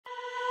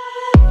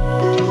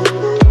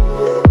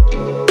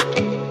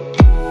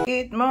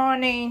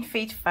morning,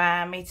 Fit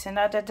Fam. It's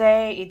another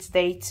day. It's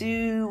day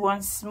 2. One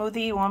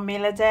smoothie, 1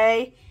 meal a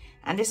day.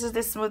 And this is the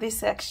smoothie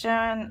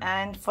section.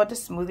 And for the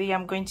smoothie,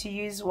 I'm going to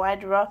use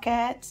White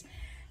Rocket,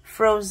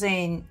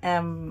 frozen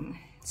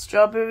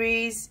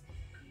strawberries,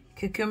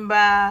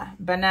 cucumber,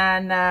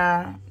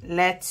 banana,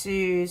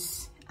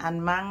 lettuce,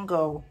 and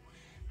mango.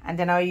 And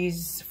then I'll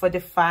use, for the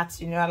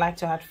fat, you know, I like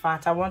to add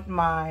fat. I want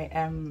my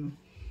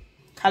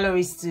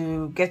calories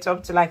to get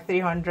up to like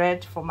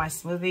 300 for my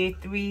smoothie,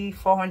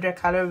 300-400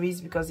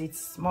 calories, because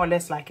it's more or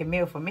less like a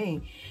meal for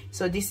me.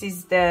 So this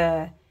is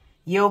the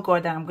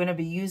yogurt that I'm going to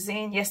be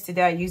using.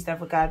 Yesterday I used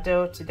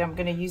avocado, today I'm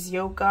going to use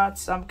yogurt.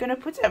 So I'm going to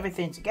put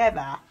everything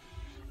together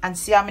and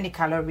see how many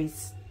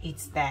calories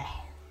it's there.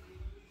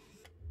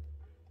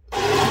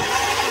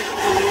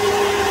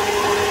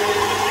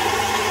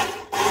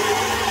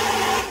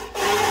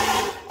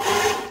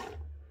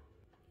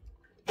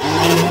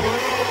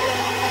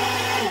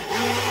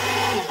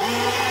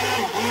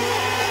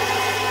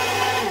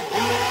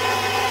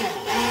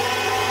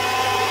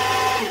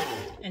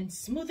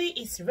 Smoothie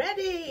is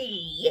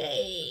ready,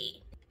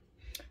 yay!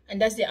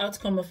 And that's the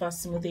outcome of our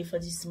smoothie for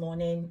this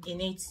morning. In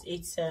it,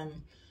 it's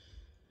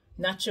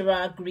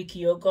natural Greek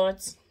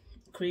yogurt,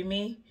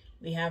 creamy.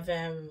 We have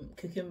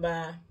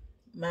cucumber,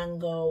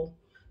 mango,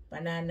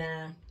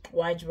 banana,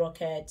 White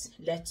Rocket,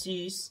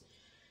 lettuce,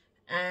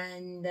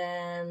 and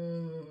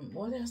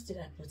what else did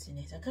I put in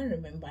it? I can't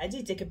remember. I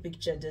did take a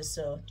picture though,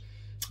 so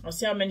I'll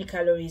see how many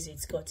calories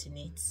it's got in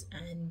it,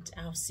 and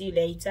I'll see you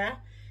later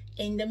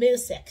in the meal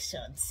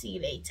section. See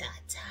you later.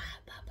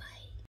 Bye bye.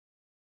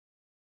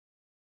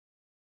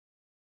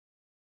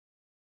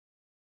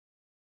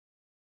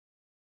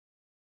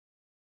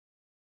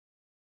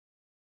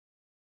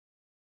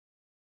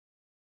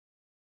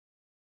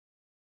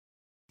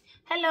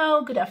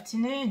 Hello, good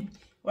afternoon.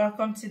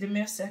 Welcome to the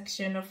meal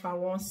section of our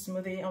one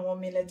smoothie and 1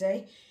 meal a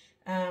day.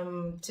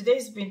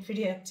 Today's been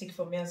pretty hectic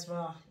for me as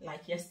well,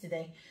 like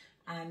yesterday,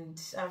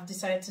 and I've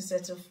decided to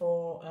settle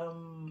for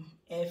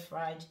air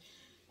fried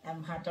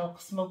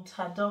haddock, smoked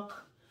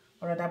haddock,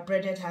 or rather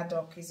breaded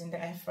haddock is in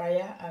the air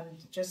fryer,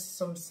 and just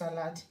some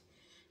salad.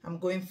 I'm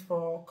going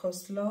for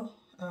coleslaw.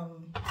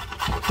 I'm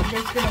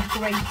just gonna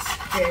grate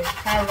the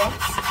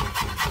carrots,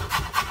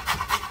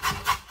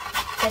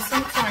 because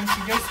sometimes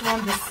you just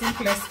want the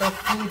simplest of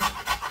food,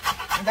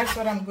 and that's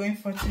what I'm going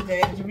for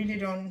today. You really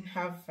don't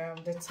have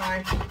the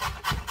time to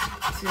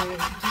do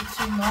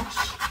too much,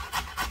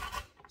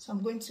 so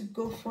I'm going to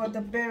go for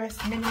the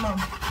barest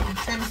minimum in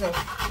terms of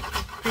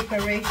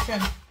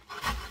preparation.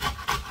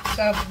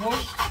 So I've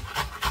washed,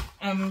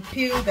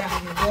 peeled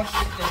and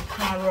washed the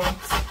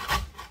carrots,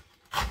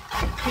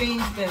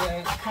 cleaned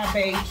the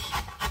cabbage,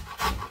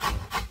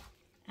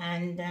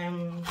 and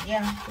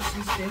yeah, this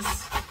is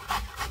this.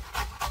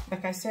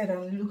 Like I said,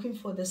 I'm looking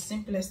for the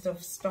simplest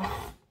of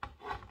stuff.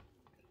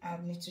 I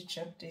need to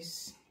chop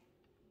this.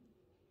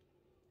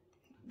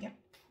 Yep.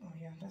 Oh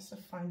yeah, that's a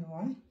fine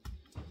one.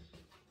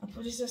 I'll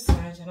put this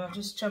aside and I'll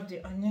just chop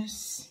the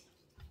onions.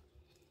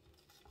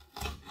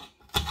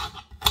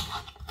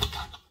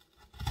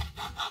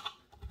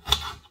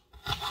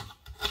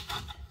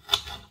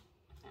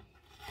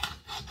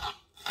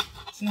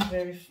 It's not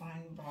very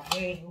fine, but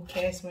hey, who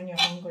cares when you're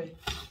hungry?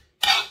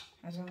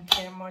 I don't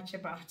care much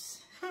about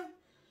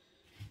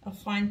a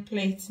fine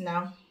plate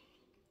now.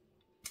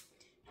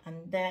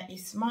 And there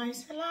is my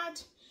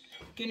salad.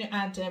 I'm gonna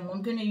add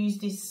I'm gonna use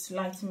this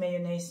light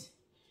mayonnaise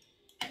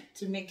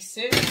to mix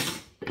it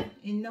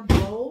in the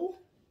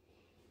bowl.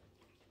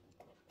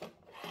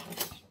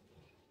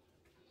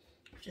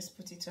 Just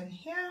put it on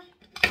here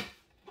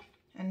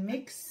and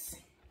mix.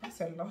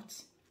 That's a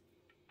lot.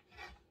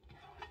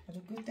 But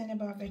the good thing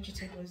about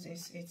vegetables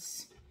is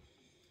it's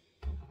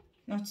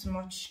not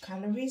much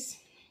calories,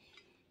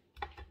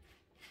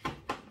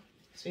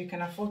 so you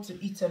can afford to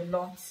eat a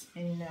lot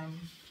in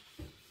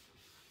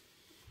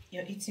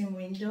your eating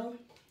window.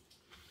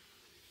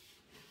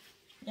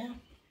 Yeah,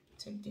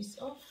 take this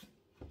off.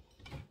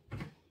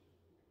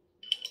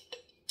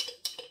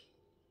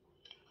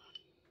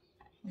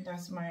 And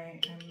that's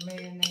my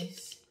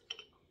mayonnaise.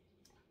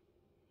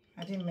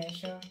 I didn't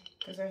measure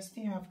because I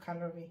still have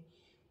calorie.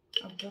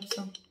 I've got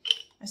some.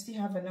 I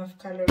still have enough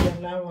calorie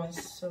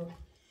allowance, so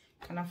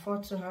I can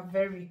afford to have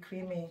very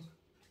creamy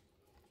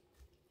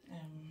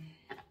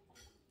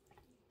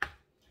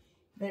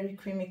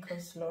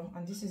coleslaw,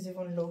 and this is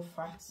even low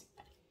fat.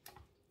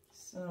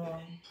 So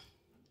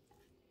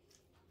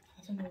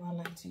I don't know why I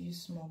like to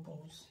use small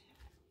bowls.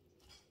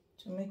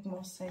 To make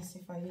more sense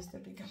if I use the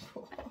bigger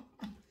bowl.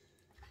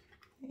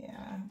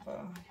 Yeah,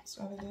 but that's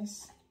what it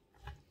is.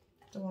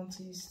 Don't want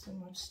to use too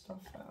much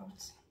stuff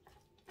out.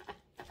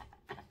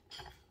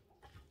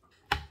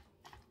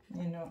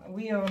 You know,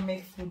 we all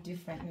make food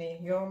differently.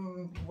 Your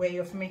way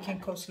of making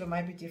coleslaw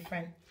might be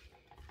different,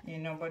 you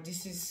know, but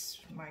this is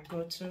my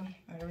go-to.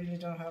 I really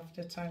don't have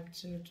the time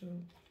to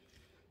do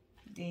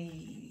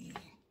the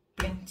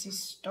plenty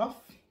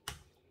stuff.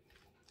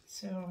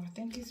 So I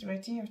think it's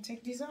ready. I'll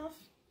take this off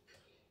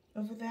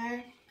over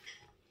there,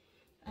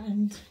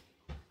 and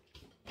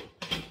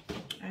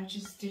I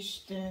just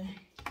dish the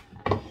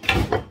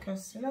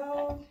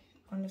coleslaw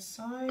on the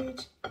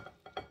side.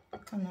 I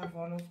can't have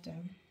all of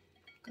them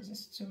because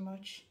it's too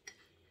much.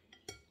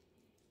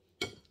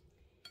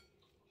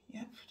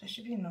 Yep, that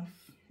should be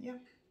enough.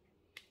 Yep.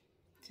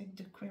 Take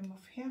the cream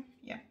off here.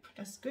 Yep,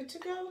 that's good to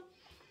go.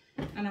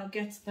 And I'll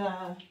get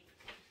the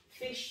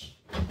fish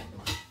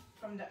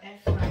from the air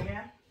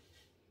fryer.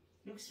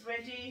 Looks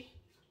ready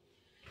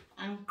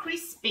and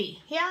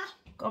crispy. Yeah,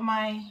 got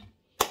my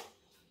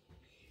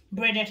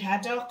breaded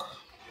haddock.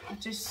 I'm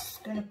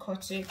just gonna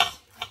cut it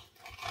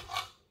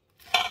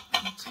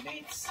into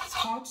bits. It's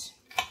hot.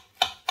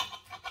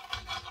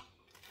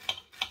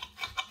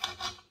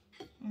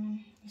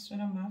 That's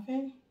what I'm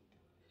having.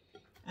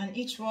 And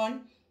each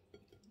one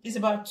is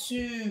about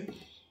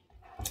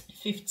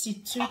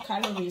 252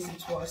 calories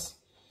it was,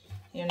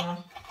 you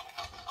know.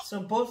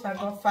 So both I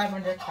got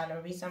 500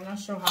 calories. I'm not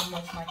sure how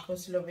much my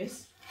coleslaw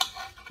is,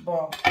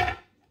 but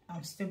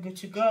I'm still good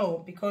to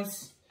go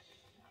because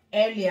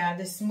earlier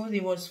the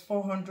smoothie was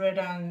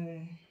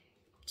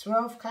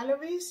 412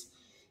 calories.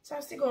 So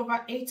I still got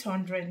about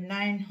 800,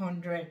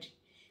 900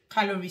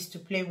 calories to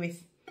play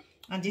with.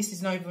 And this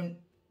is not even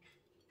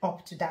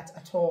up to that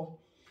at all.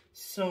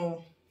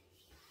 So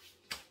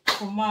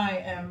for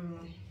my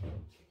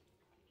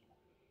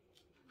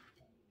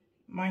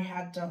my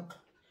hot dog,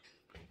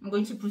 I'm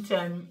going to put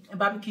a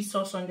barbecue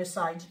sauce on the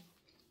side,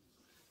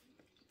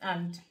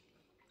 and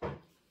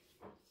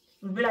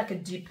it'll be like a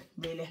dip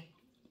really.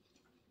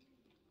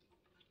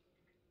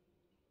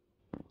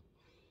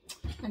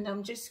 And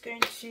I'm just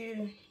going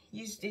to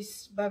use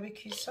this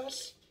barbecue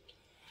sauce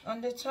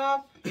on the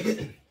top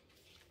and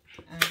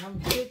I'm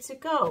good to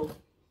go.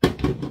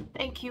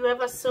 Thank you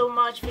ever so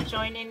much for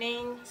joining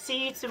in.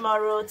 See you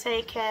tomorrow.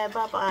 Take care.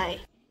 Bye bye.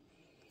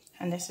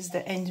 And this is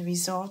the end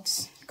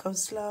result: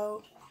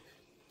 coleslaw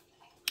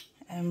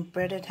and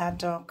breaded hot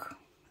dog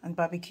and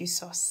barbecue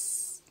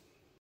sauce.